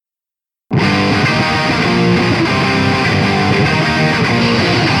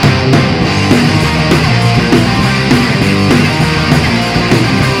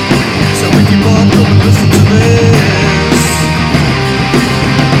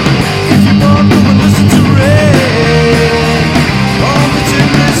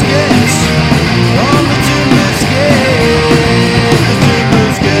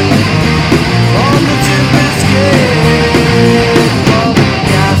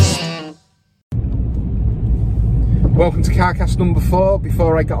Welcome to CarCast number 4.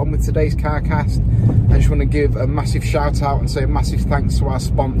 Before I get on with today's CarCast, I just want to give a massive shout out and say a massive thanks to our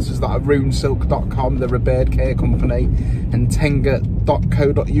sponsors that are runesilk.com, they're a bird care company, and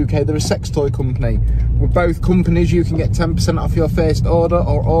tenga.co.uk, they're a sex toy company. With both companies you can get 10% off your first order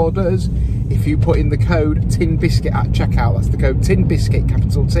or orders if you put in the code TINBISCUIT at checkout. That's the code TINBISCUIT,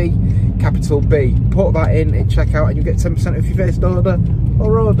 capital T, capital B. Put that in at checkout and you get 10% off your first order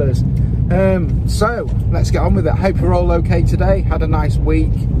or orders. So let's get on with it. Hope you're all okay today, had a nice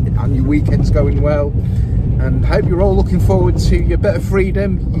week and your weekend's going well, and hope you're all looking forward to your bit of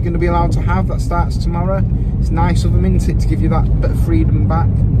freedom you're going to be allowed to have that starts tomorrow. It's nice of them, isn't it, to give you that bit of freedom back,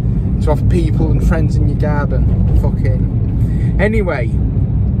 to have people and friends in your garden. Fucking anyway,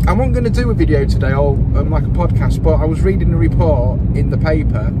 I wasn't going to do a video today or like a podcast, but I was reading a report in the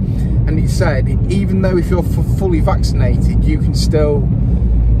paper and it said even though if you're fully vaccinated you can still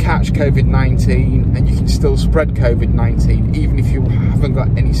catch COVID-19 and you can still spread COVID-19 even if you haven't got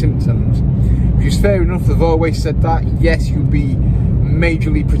any symptoms, which is fair enough. They've always said that yes, you'll be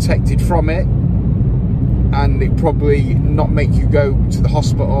majorly protected from it and it probably not make you go to the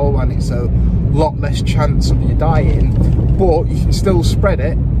hospital and it's a lot less chance of you dying, but you can still spread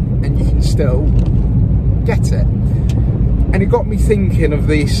it and you can still get it. And it got me thinking of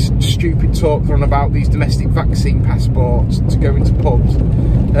this stupid talk run about these domestic vaccine passports to go into pubs,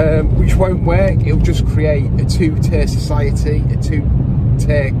 which won't work. It'll just create a two-tier society, a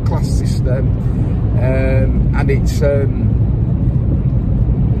two-tier class system, and it's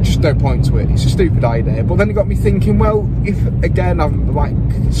just no point to it. It's a stupid idea. But then it got me thinking, well, if, again, I've like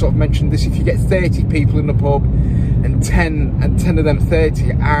sort of mentioned this, if you get 30 people in the pub and 10 of them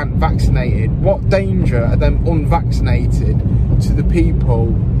 30 aren't vaccinated, what danger are them unvaccinated to the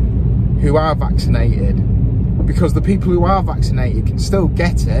people who are vaccinated? Because the people who are vaccinated can still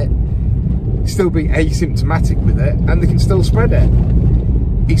get it, still be asymptomatic with it, and they can still spread it.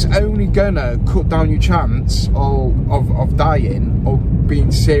 It's only gonna cut down your chance of dying or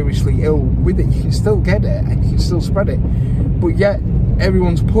being seriously ill with it. You can still get it and you can still spread it, but yet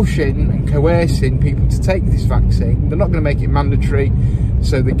everyone's pushing and coercing people to take this vaccine. They're not going to make it mandatory,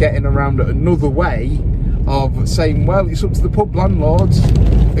 so they're getting around it another way of saying, well, it's up to the pub landlords,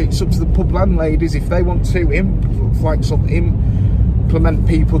 it's up to the pub landladies if they want to implement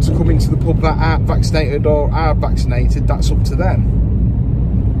people to come into the pub that aren't vaccinated or are vaccinated. That's up to them.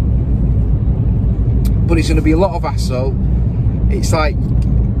 But it's going to be a lot of hassle. It's like,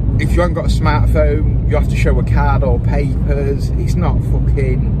 if you haven't got a smartphone, you have to show a card or papers. It's not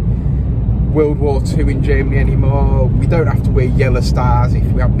fucking World War II in Germany anymore. We don't have to wear yellow stars if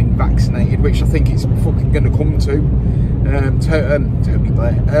we haven't been vaccinated, which I think it's fucking going to come to. Tony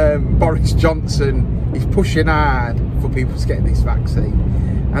Blair, Boris Johnson is pushing hard for people to get this vaccine.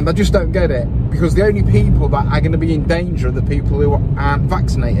 And I just don't get it, because the only people that are going to be in danger are the people who aren't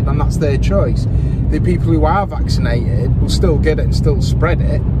vaccinated, and that's their choice. The people who are vaccinated will still get it and still spread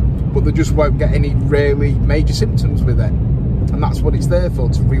it, but they just won't get any really major symptoms with it. And that's what it's there for,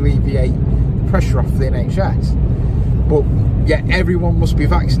 to alleviate the pressure off the NHS. But yeah, everyone must be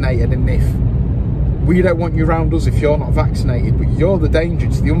vaccinated, and if we don't want you around us if you're not vaccinated, but you're the danger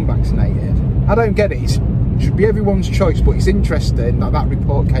to the unvaccinated. I don't get it. It should be everyone's choice, but it's interesting that that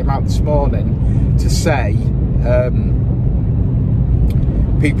report came out this morning to say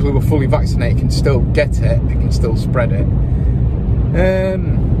people who are fully vaccinated can still get it, they can still spread it.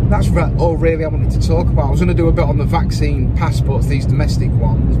 That's all really I wanted to talk about. I was going to do a bit on the vaccine passports, these domestic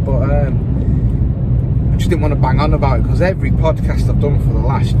ones, but I just didn't want to bang on about it, because every podcast I've done for the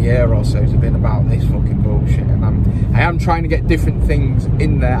last year or so has been about this fucking bullshit, and I am trying to get different things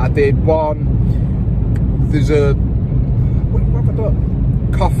in there. I did one, there's a, what have I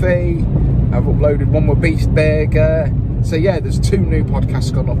done? Coffee, I've uploaded one with Beast Burger. So yeah, there's 2 new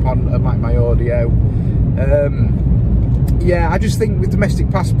podcasts gone up on my audio. Yeah, I just think with domestic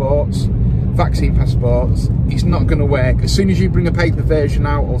passports, vaccine passports, it's not going to work. As soon as you bring a paper version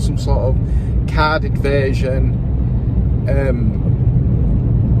out or some sort of carded version,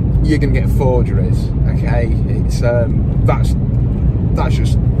 you're going to get forgeries. Okay, it's that's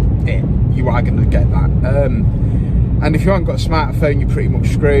just it. You are going to get that. And if you haven't got a smartphone, you're pretty much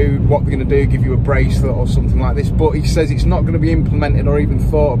screwed. What they're going to do, give you a bracelet or something like this. But he says it's not going to be implemented or even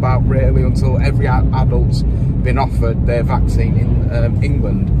thought about really until every adult's been offered their vaccine in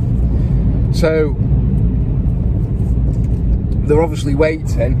England. So they're obviously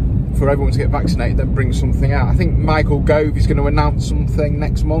waiting for everyone to get vaccinated, then bring something out. I think Michael Gove is going to announce something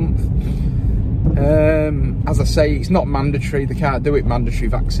next month. As I say, it's not mandatory. They can't do it mandatory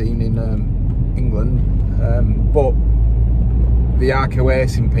vaccine in England, but they are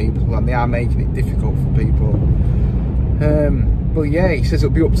coercing people and they are making it difficult for people But yeah, he says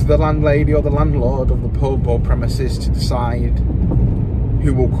it'll be up to the landlady or the landlord of the pub or premises to decide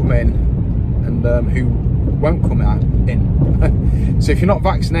who will come in and who won't come in. So if you're not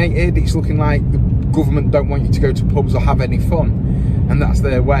vaccinated, it's looking like the government don't want you to go to pubs or have any fun, and that's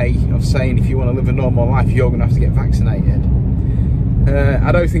their way of saying if you want to live a normal life, you're going to have to get vaccinated.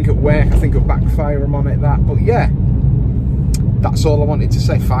 I don't think it'll work. I think it'll backfire them on it, that. But yeah, that's all I wanted to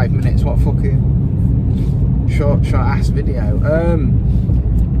say. 5 minutes. What a fucking short ass video.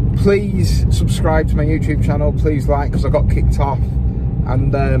 Please subscribe to my YouTube channel. Please like, because I got kicked off,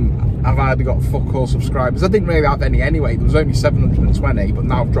 and I've hardly got fuck all subscribers. I didn't really have any anyway. There was only 720, but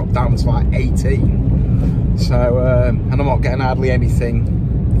now I've dropped down to like 18. So and I'm not getting hardly anything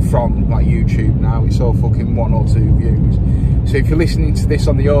from like YouTube now. It's all fucking 1 or 2 views. So if you're listening to this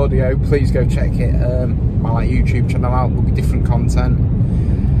on the audio, please go check it. My like YouTube channel out. Will be different content.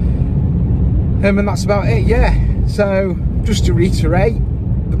 And that's about it. Yeah. So just to reiterate,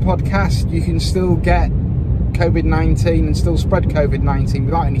 the podcast, you can still get COVID-19 and still spread COVID-19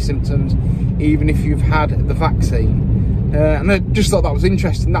 without any symptoms, even if you've had the vaccine. And I just thought that was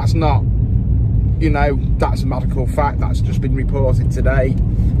interesting. That's not, you know, that's a medical fact. That's just been reported today.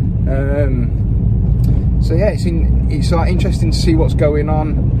 So yeah, it's like interesting to see what's going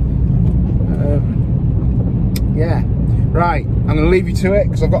on. Yeah, right. I'm going to leave you to it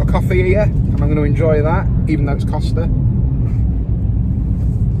because I've got a coffee here and I'm going to enjoy that, even though it's Costa.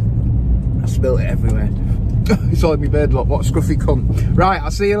 I spilled it everywhere. It's all in my bed, look, what a scruffy cunt. Right, I'll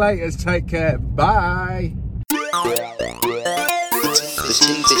see you later, take care, bye. The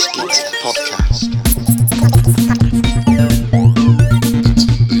Tin Biscuits Podcast.